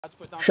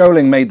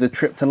Sholing made the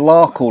trip to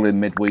Larkhall in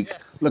midweek,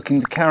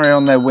 looking to carry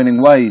on their winning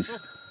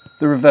ways.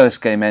 The reverse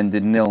game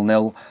ended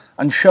 0-0,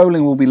 and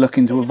Sholing will be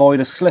looking to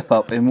avoid a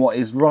slip-up in what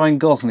is Ryan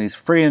Gosney's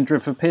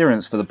 300th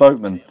appearance for the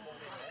Boatmen.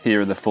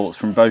 Here are the thoughts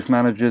from both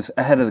managers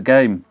ahead of the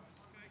game.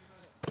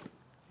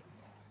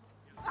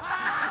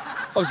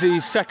 Obviously,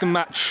 second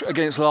match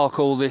against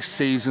Larkhall this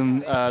season.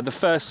 The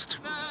first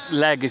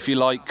leg, if you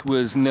like,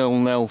 was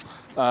 0-0.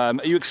 Are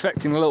you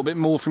expecting a little bit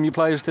more from your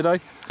players today?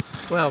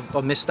 Well,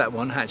 I missed that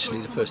one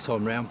actually the first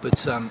time round,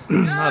 but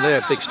no, they're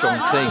a big, strong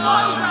team.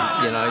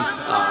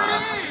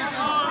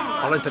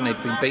 I don't think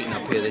they've been beaten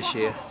up here this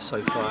year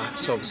so far.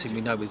 So obviously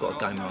we know we've got a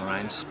game on our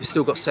hands. We've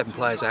still got 7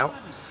 players out,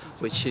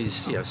 which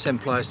is 7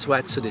 players to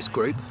add to this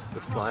group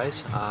of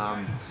players.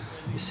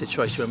 This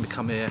situation when we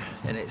come here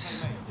and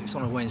it's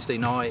on a Wednesday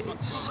night,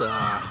 it's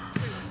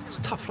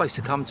a tough place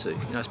to come to,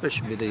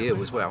 especially with the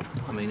hill as well.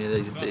 I mean,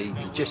 the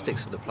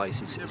logistics of the place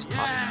is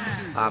tough.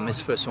 It's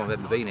the first time I've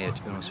ever been here,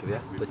 to be honest with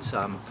you. But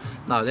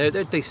no,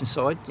 they're a decent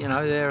side.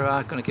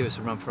 They're going to give us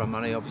a run for our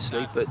money,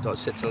 obviously. But like I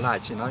said to the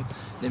lads,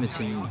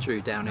 Limiton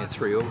drew down here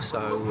 3-3,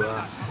 so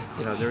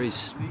there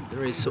is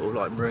sort of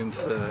like room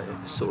for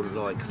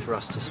for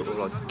us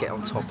to get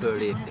on top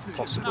early if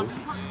possible,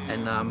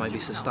 and maybe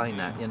sustain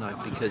that.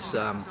 Because.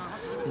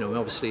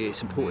 Obviously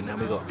it's important now.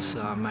 We've got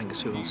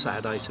Mangasoo on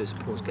Saturday, so it's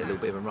important to get a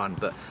little bit of a run.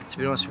 But to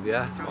be honest with you,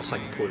 I'll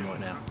take a point right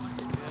now.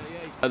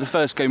 The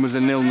first game was a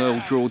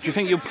 0-0 draw. Do you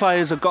think your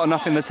players have got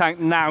enough in the tank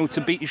now to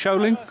beat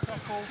Sholing?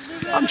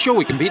 I'm sure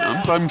we can beat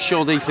them, but I'm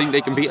sure they think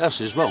they can beat us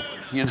as well.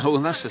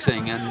 And that's the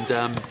thing. And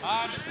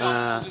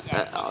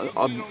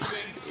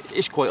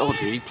it's quite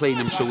odd really playing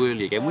them so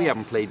early again. We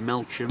haven't played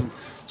Melksham,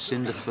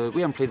 Cinderford.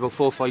 We haven't played about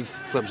 4 or 5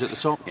 clubs at the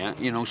top yet.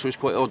 So it's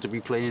quite odd to be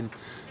playing.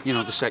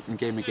 The second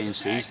game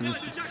against these, and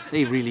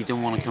they really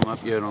don't want to come up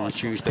here on a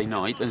Tuesday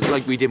night. And it's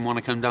like we didn't want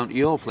to come down to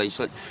your place.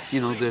 Like,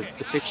 the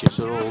fixtures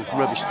are all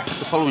rubbish.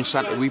 The following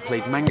Saturday we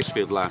played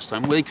Mangasfield last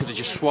time. Well, they could have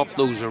just swapped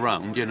those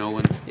around,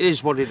 and it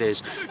is what it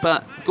is.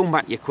 But going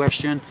back to your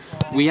question,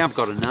 we have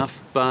got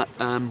enough. But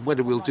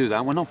whether we'll do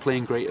that, we're not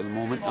playing great at the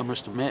moment. I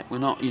must admit, we're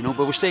not.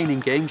 But we're staying in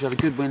games. We had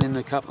a good win in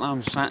the cup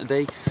on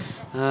Saturday.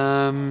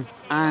 And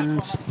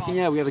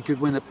yeah, we had a good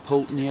win at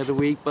Polton the other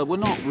week, but we're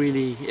not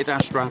really at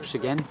our straps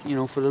again,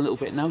 for a little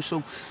bit now.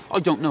 So I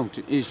don't know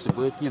is the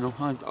word,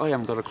 I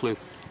haven't got a clue.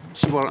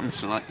 See what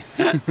happens tonight.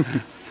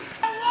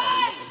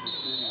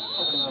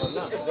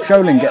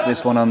 Sholing get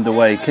this one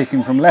underway,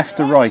 kicking from left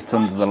to right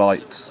under the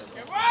lights.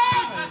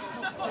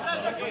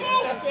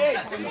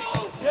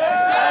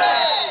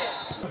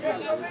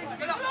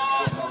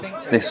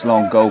 This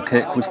long goal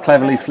kick was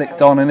cleverly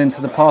flicked on and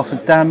into the path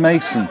of Dan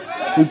Mason,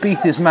 who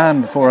beat his man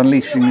before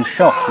unleashing his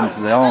shot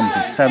into the arms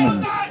of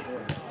Simmons.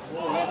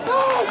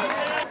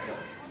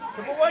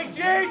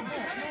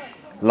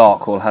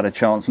 Larkhall had a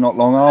chance not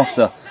long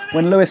after,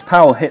 when Lewis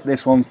Powell hit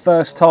this one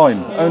first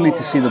time, only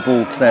to see the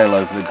ball sail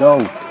over the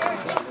goal.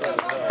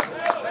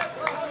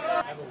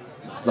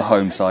 The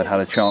home side had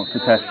a chance to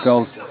test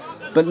Gos,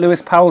 but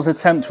Lewis Powell's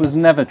attempt was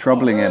never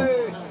troubling him.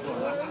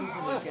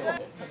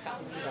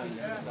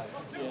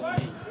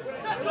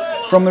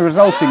 From the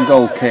resulting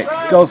goal kick,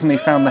 Gosney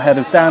found the head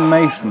of Dan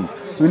Mason,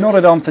 who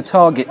nodded on for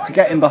target to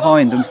get in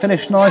behind and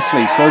finished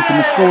nicely to open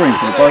the scoring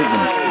for the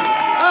Boatmen.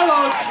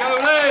 Hello,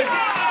 Sholing!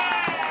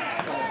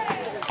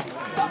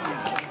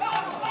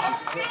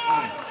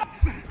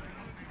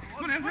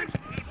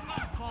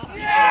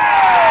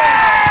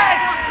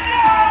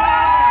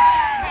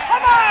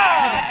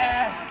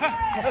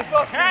 That's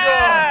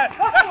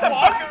the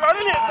fucking run,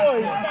 isn't it,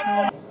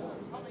 boy?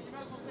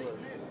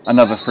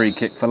 Another free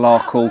kick for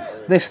Larkhall,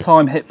 this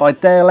time hit by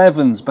Dale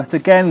Evans, but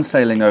again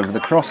sailing over the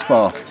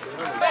crossbar.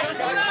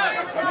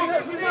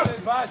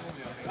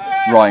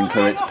 Ryan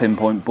Clewett's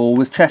pinpoint ball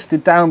was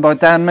chested down by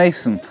Dan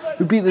Mason,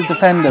 who beat the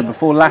defender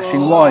before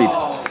lashing wide.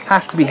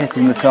 Has to be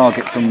hitting the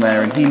target from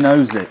there, and he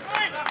knows it.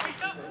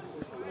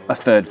 A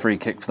third free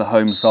kick for the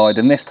home side,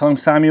 and this time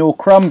Samuel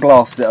Crum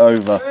blasted it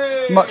over,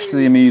 much to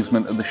the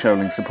amusement of the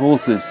Sholing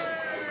supporters.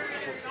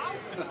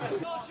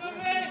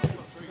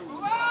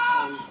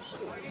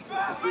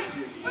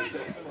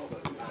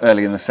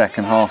 Early in the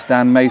second half,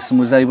 Dan Mason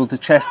was able to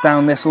chest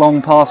down this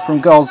long pass from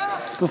Gos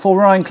before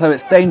Ryan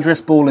Clewett's dangerous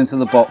ball into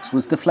the box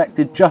was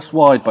deflected just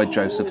wide by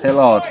Joseph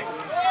Hillard.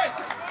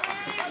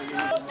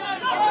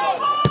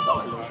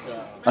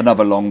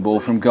 Another long ball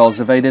from Gos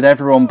evaded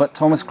everyone but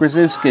Thomas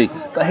Grzycki,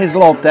 but his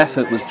lobbed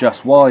effort was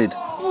just wide.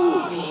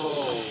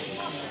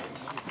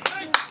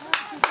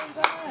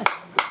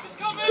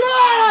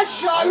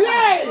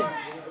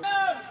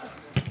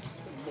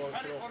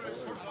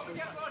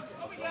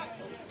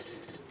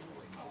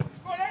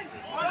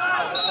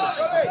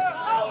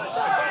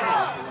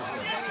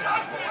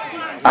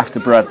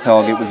 After Brad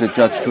Targett was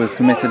adjudged to have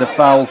committed a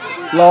foul,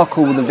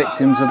 Larkhall were the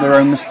victims of their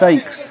own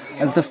mistakes,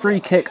 as the free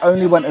kick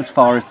only went as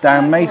far as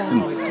Dan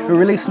Mason, who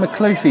released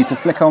McCluthie to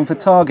flick on for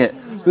Targett,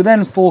 who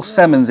then forced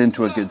Simmons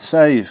into a good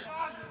save.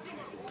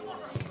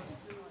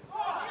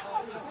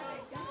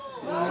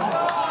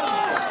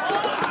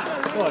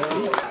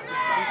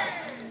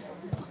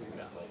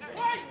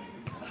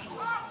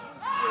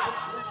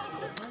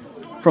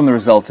 From the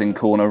resulting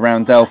corner,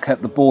 Roundell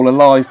kept the ball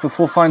alive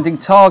before finding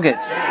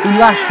Targett, who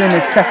lashed in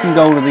his second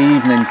goal of the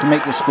evening to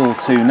make the score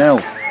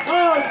 2-0.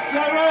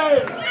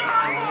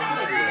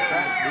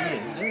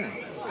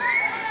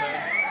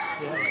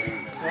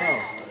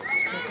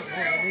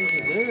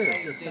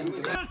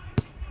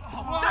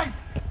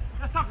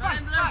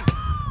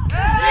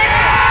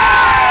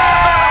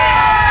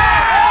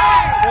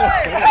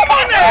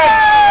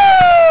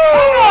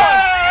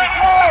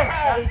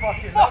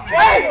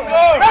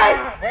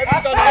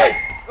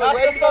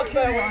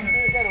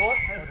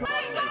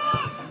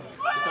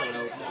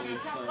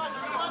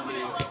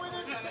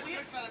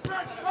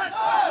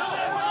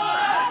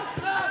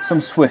 Some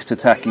swift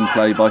attacking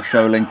play by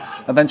Sholing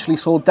eventually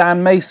saw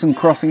Dan Mason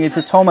crossing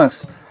into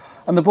Thomas,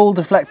 and the ball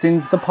deflecting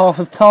into the path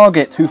of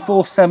Targett, who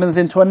forced Semmons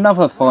into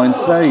another fine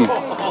save.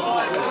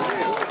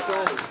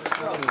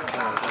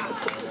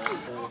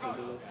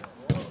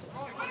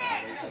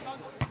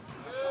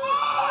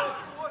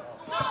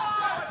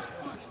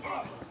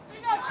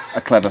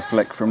 A clever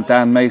flick from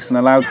Dan Mason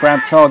allowed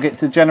BRAD TARGETT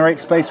to generate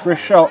space for a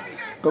shot,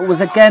 but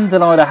was again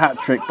denied a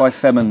hat-trick by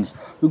Semmons,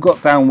 who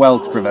got down well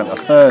to prevent a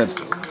third.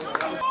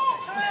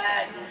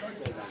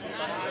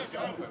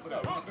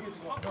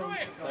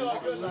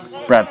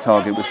 BRAD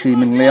TARGETT was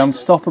seemingly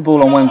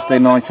unstoppable on Wednesday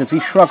night as he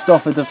shrugged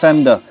off a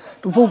defender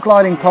before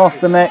gliding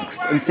past the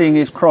next and seeing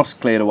his cross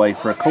cleared away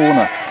for a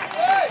corner.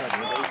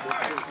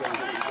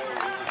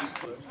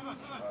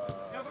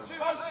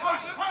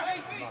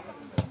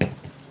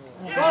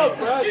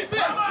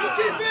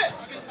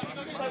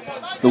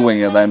 The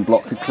winger then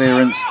blocked a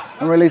clearance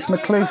and released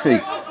McCluffy,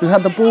 who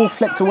had the ball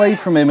flicked away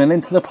from him and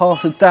into the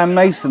path of Dan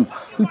Mason,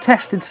 who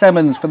tested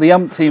Semmons for the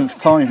umpteenth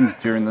time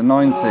during the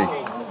 90.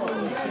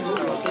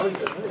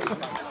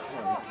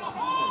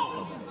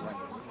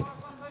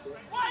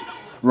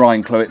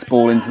 Ryan Cloett's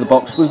ball into the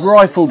box was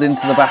rifled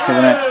into the back of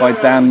the net by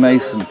Dan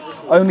Mason,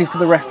 only for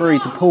the referee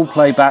to pull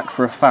play back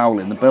for a foul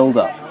in the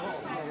build-up.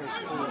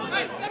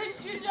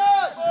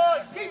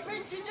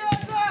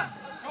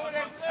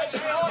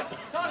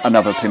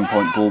 Another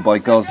pinpoint ball by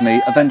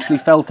Gosney eventually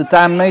fell to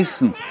Dan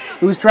Mason,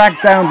 who was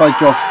dragged down by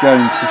Josh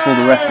Jones before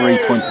the referee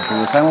pointed to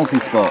the penalty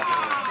spot.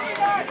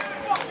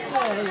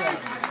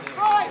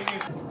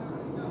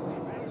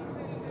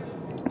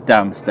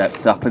 Dan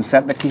stepped up and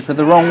sent the keeper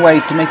the wrong way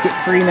to make it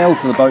 3-0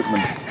 to the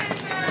Boatmen.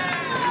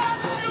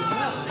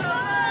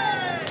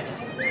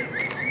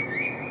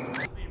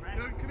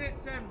 Don't commit,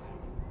 Sems.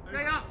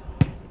 Stay up.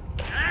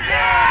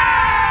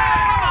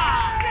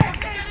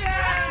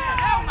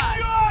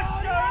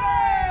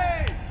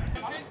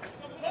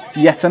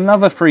 Yet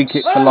another free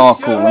kick for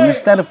Larkhall, and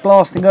instead of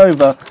blasting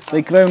over,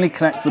 they could only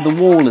connect with the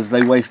wall as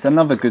they waste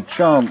another good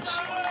chance.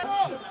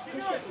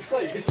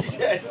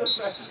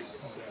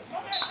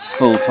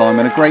 Full time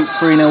and a great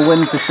 3-0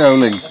 win for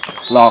Sholing.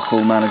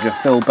 Larkhall manager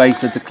Phil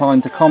Bater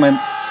declined to comment,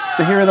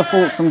 so here are the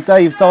thoughts from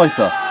Dave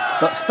Diper.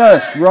 But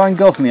first, Ryan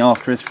Gosney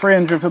after his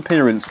 300th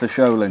appearance for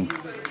Sholing.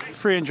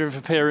 300th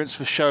appearance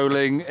for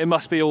Sholing. It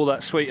must be all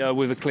that sweeter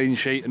with a clean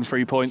sheet and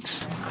 3 points.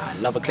 I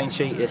love a clean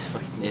sheet.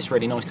 It's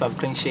really nice to have a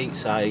clean sheet.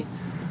 So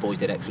the boys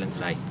did excellent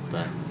today,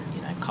 but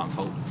you know, can't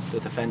fault the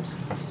defence.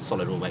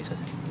 Solid all bases.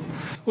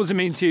 What does it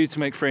mean to you to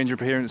make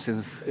 300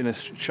 appearances in a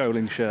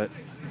Sholing shirt?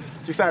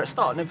 To be fair, at the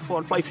start, I never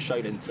thought I'd play for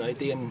Sholing, so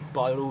Dee and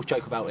Bi will all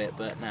joke about it,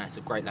 but nah, it's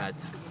a great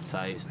lads,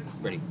 so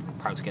really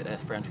proud to get there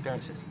 300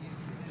 appearances.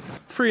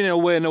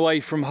 3-0 win away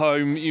from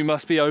home. You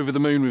must be over the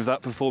moon with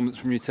that performance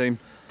from your team.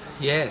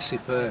 Yeah,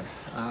 superb.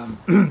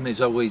 It was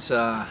always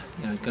going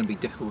to be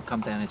difficult to come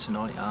down here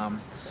tonight.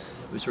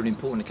 It was really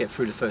important to get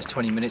through the first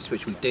 20 minutes,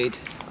 which we did.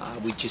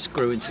 We just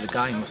grew into the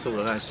game. I thought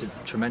the lads did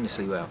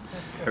tremendously well.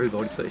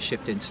 Everybody put a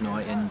shift in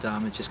tonight,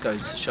 and it just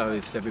goes to show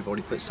if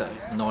everybody puts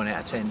that 9 out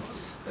of 10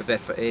 of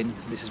effort in,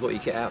 this is what you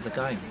get out of the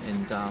game.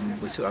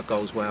 And we took our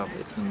goals well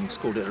and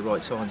scored at the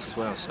right times as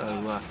well.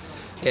 So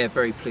yeah,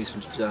 very pleased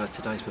with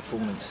today's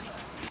performance.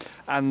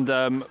 And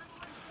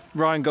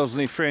Ryan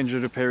Gosney,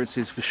 300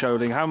 appearances for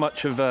Sholing. How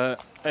much of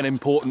an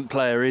important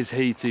player is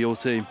he to your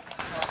team?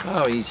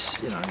 Oh, he's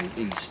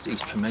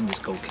tremendous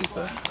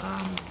goalkeeper.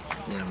 I'm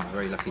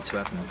very lucky to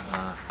have him.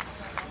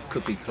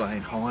 Could be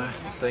playing higher,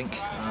 I think,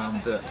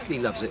 but he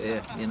loves it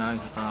here.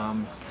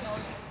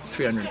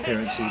 300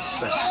 appearances,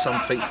 that's some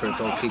feat for a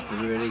goalkeeper,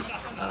 really.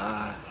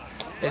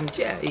 And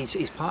yeah,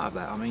 he's part of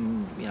that. I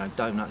mean,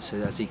 donuts,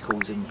 as he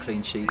calls them,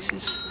 clean sheets.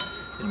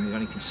 We've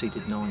only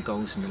conceded 9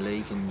 goals in the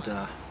league, and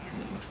to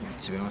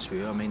be honest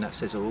with you, I mean, that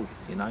says it all.